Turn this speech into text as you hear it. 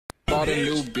bought a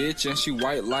new bitch and she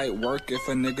white light work. If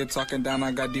a nigga talking down,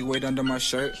 I got D-weight under my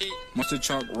shirt. Monster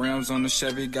truck rims on the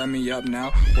Chevy got me up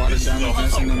now. Water down the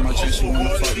dancing in my chest, she wanna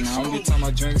fuck now. Only time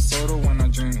I drink soda when I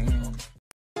drink.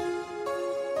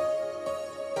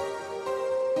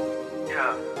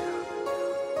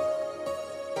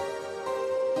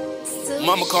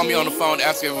 Mama called me on the phone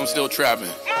asking if I'm still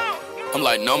trapping. I'm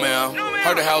like, no ma'am.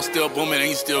 Heard the house still booming and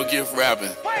he still gift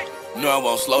rapping. No, I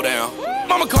won't slow down.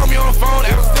 Mama called me on the phone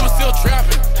asking if I'm still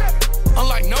trapping. I'm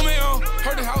like, no ma'am.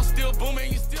 Heard the house still booming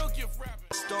and you still gift rapping.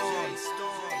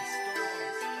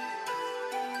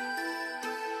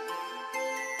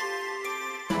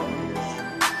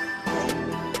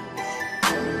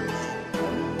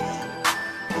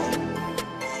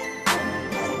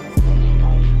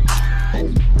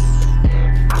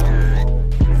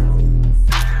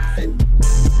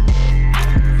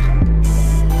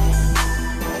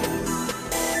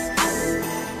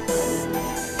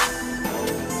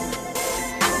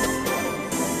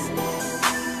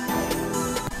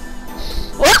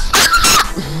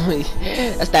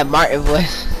 That's that Martin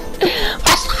voice.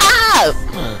 What's up?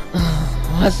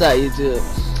 What's up, YouTube?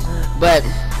 But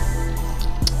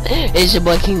it's your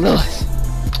boy King Lewis.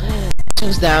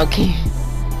 Choose down King.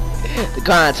 The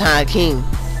Grindtime King.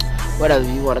 Whatever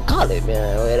you want to call it,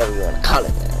 man. Whatever you want to call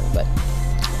it, man. But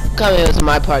coming into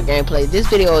my part gameplay. This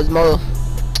video is more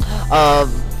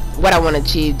of what I want to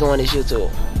achieve doing this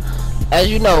YouTube. As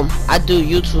you know, I do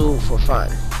YouTube for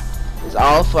fun. It's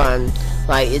all fun.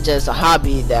 Like, it's just a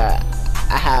hobby that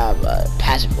I have a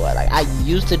passion for. Like, I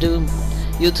used to do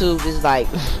YouTube. It's like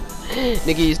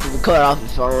nigga used to record off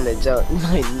his phone and jump.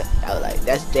 I was like,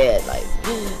 that's dead. Like,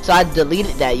 so I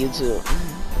deleted that YouTube,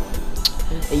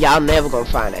 and y'all never gonna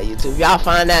find that YouTube. Y'all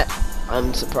find that,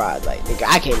 I'm surprised. Like, nigga,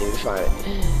 I can't even find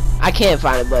it. I can't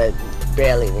find it, but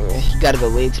barely. Nigga. You gotta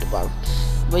go way to the bottom.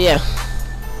 But yeah,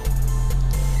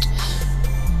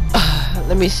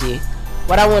 let me see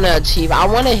what I want to achieve. I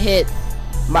want to hit.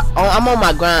 I'm on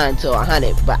my grind to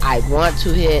 100, but I want to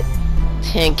hit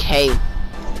 10K.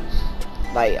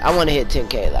 Like, I want to hit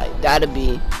 10K. Like, that'd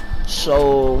be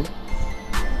so.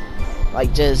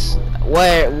 Like, just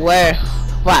where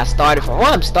I started from. Where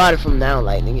I'm started from now.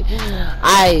 Like, nigga,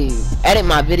 I edit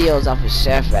my videos off of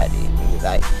Chef at it.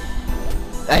 Like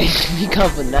we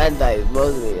come for nothing. Like,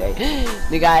 mostly, like,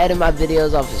 nigga, I edit my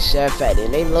videos off of Chef at it,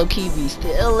 and they low key be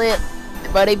still lit.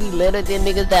 But they be litter than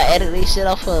niggas that edit they shit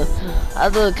off of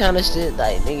other kind of shit.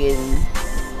 Like, nigga,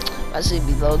 I should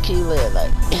be low key lit.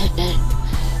 Like,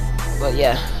 but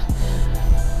yeah.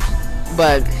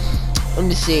 But let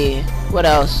me see what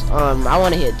else. I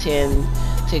want to hit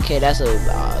 10K. That's a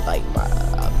like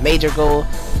my major goal.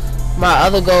 My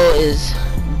other goal is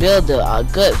build a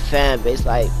good fan base.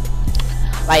 Like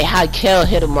how Kel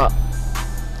hit him up.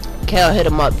 Kel hit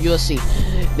him up. You'll see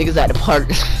niggas at the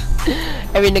park.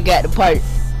 Every nigga at the park,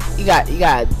 you got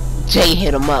Jay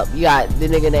hit him up. You got the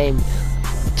nigga named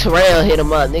Terrell hit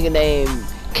him up. Nigga named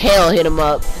Kel hit him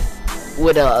up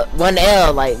with a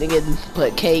 1L. Like, nigga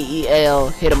put K-E-L,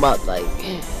 hit him up. Like,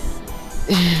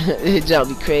 it just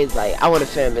be crazy. Like, I want a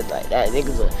fan base like that.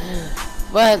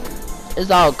 Niggas, but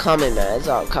it's all coming, man. It's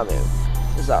all coming.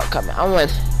 It's all coming. I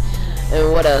want.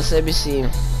 And what else? Let me see.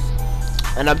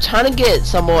 And I'm trying to get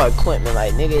some more equipment.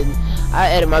 Like, nigga, I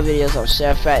edit my videos on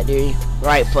Chef Factory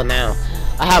right for now.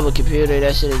 I have a computer,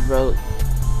 that shit is broke.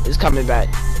 It's coming back.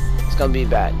 It's gonna be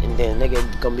back. And then nigga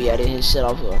gonna be editing his shit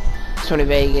off of 20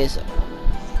 Vegas.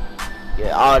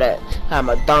 Yeah, all that. Have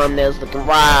my thumbnails looking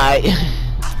right.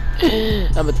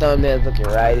 Have my thumbnails looking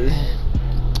right.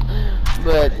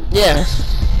 But yeah.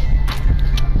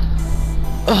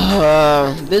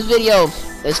 This video,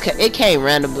 it came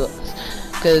random.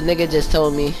 Cause nigga just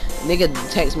told me, nigga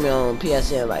text me on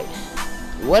PSN like,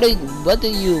 what do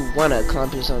you want to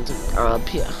accomplish on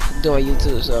doing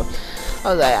YouTube? So I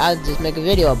was like, I'll just make a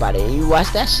video about it. And you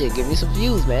watch that shit, give me some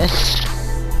views, man.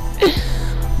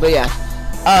 But yeah,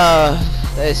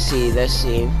 let's see.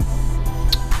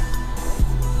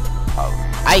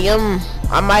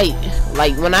 I might,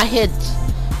 like, when I hit,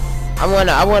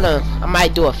 I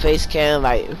might do a face cam,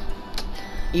 like.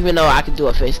 Even though I can do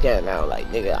a face scan now, like,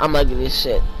 nigga, I'm ugly as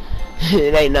shit.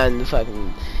 It ain't nothing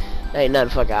fucking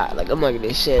out. Like, I'm ugly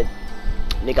as shit.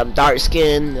 Nigga, I'm dark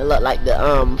skinned. I look like the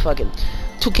fucking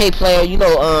 2K player. You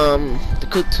know, the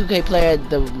 2K player,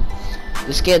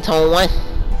 the skin tone one.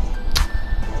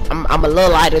 I'm a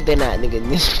little lighter than that, nigga.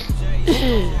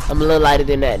 I'm a little lighter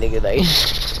than that, nigga. Like,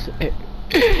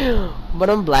 but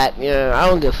I'm black. Yeah, I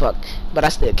don't give a fuck. But I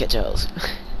still catch hoes.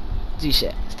 G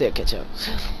shit, still catch hoes.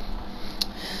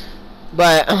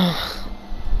 But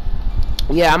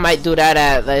yeah, I might do that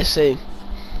at, let's see,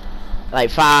 like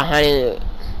 500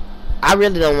 I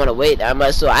really don't want to wait that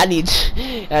much, so I need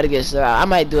to get started. I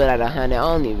might do it at 100. I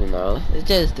don't even know. It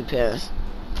just depends.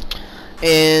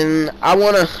 And I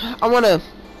wanna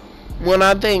when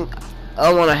I think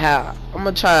I'm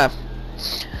gonna try.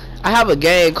 I have a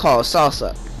game called Sauce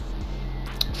Up.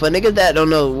 For niggas that don't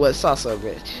know what Sauce Up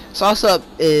is, Sauce Up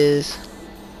is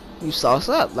you sauce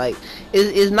up. Like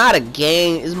it's not a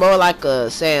game. It's more like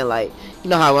a saying, like, you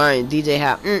know how Ryan DJ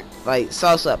have like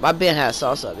sauce up. I've been had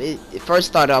sauce up. It first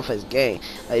started off as a game.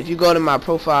 Like if you go to my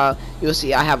profile, you'll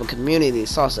see I have a community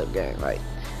sauce up game. Like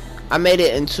I made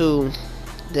it into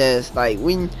this, like,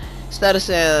 we instead of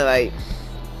saying, like,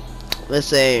 let's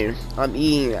say I'm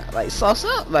eating, like, sauce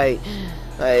up, like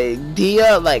D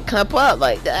up, like cup up,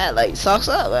 like that, like sauce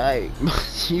up, like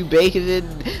you baking it,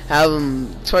 have them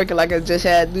twerking like I just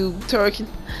had do twerking,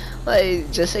 like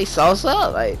just say sauce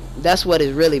up, like that's what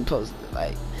it's really supposed to.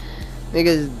 Like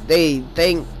niggas, they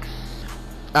think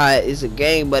it's a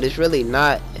game, but it's really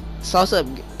not. Sauce up,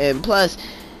 and plus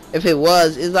if it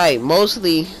was, it's like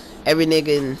mostly every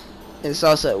nigga in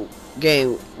sauce up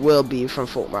game will be from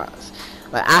Fort Myers.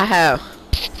 Like I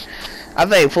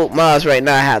think Fort Myers right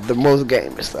now have the most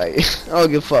gamers. Like I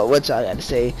don't give a fuck what y'all got to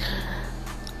say.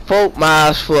 Fort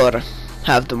Myers, Florida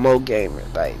have the most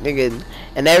gamers. Like nigga,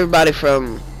 and everybody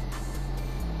from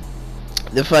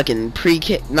the fucking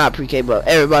pre-K, not pre-K, but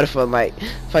everybody from like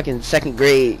fucking 2nd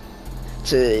grade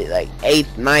to like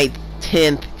 8th, 9th,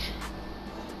 10th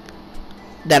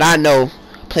that I know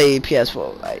play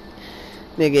PS4. Like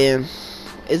nigga,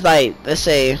 it's like, let's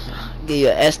say, give you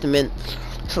an estimate,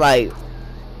 it's like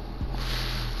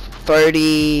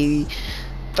 30,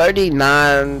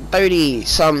 39, 30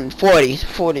 some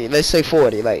 40, let's say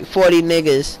 40, like 40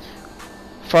 niggas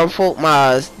from Fort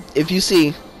Myers. If you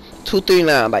see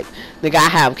 239, like nigga, I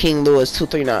have King Louis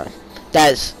 239.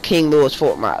 That's King Louis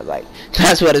Fort Myers. Like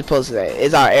that's what it's supposed to say.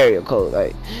 It's our area code.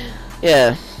 Like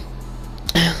yeah.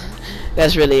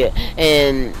 That's really it.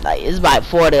 And like it's about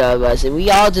 40 of us, and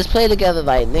we all just play together.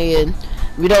 Like nigga,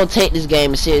 we don't take this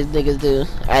game as serious niggas do,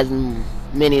 as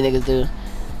many niggas do.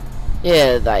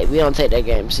 Yeah, like we don't take that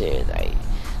game serious. Like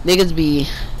niggas be,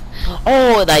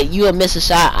 oh, like you will miss a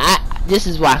shot. This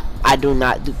is why I do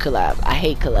not do collabs. I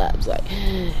hate collabs. Like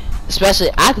especially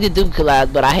I could do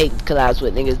collabs, but I hate collabs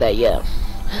with niggas that yell.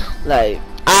 Like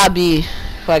I be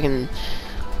fucking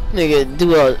nigga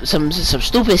do some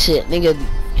stupid shit, nigga.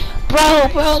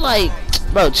 Bro, like,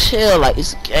 bro, chill, like,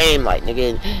 it's a game, like,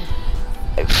 nigga,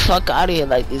 like, fuck out of here,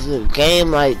 like, it's a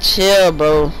game, like, chill,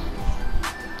 bro,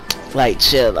 like,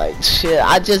 chill,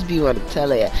 I just be wanting to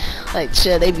tell you, like,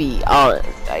 chill, they be all,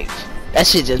 like, that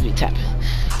shit just be tapping,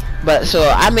 but, so,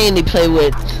 I mainly play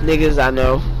with niggas I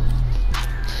know,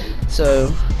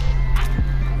 so,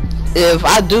 if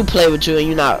I do play with you and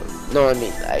you not knowing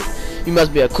me, like, you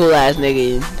must be a cool ass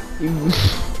nigga,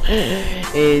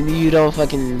 and you don't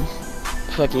fucking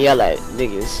yell at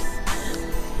niggas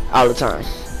all the time.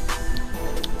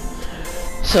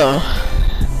 So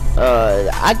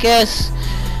I guess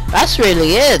that's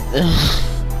really it.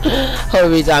 Whole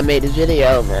reason I made this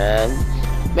video, man.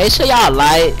 Make sure y'all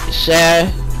like,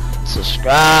 share,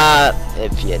 subscribe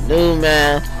if you're new,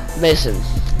 man. Listen,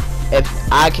 if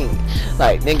I can,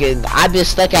 like, nigga, I've been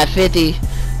stuck at 50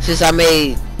 since I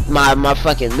made my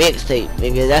fucking mixtape,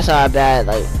 nigga. That's how bad.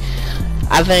 Like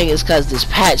I think it's cause this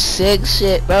patch 6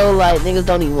 shit, bro. Like niggas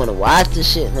don't even want to watch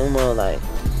this shit no more. Like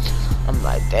I'm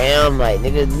like, damn, like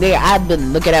nigga, I've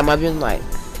been looking at my videos like,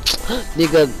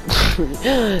 nigga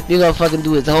fucking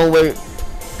do his homework,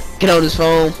 get on his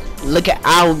phone, look at.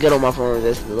 I don't get on my phone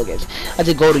just to look at. I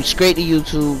just go straight to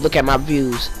YouTube, look at my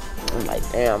views. I'm like,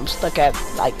 damn, I'm stuck at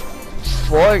like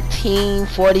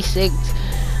 46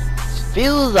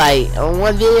 views, like on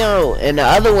one video, and the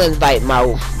other ones, like my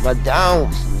down,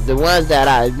 the ones that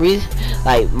I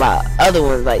like my other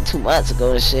ones like 2 months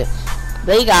ago and shit,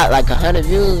 they got like 100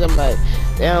 views. I'm like,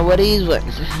 damn, what these what?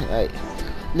 Like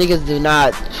niggas do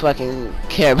not fucking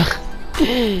care about.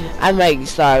 I might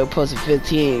start posting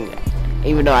 15,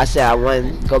 even though I said I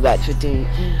want to go back 15,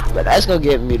 but that's gonna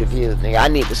get me the views, nigga. I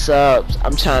need the subs.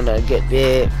 I'm trying to get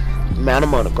big, man.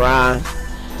 I'm on the grind,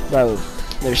 bro.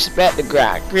 Respect the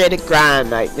grind, create a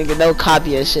grind, like nigga, no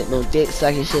copy and shit, no dick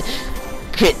sucking shit,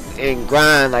 crit and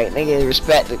grind, like nigga,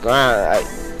 respect the grind. Like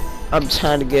I'm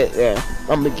trying to get there,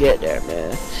 I'm gonna get there,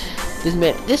 man.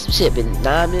 This shit been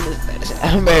 9 minutes.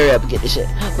 I'm gonna hurry up and get this shit.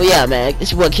 But yeah, man,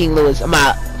 it's your boy King Louis. I'm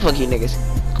out. Fuck you niggas.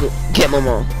 Get my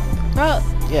mom.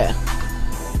 Yeah.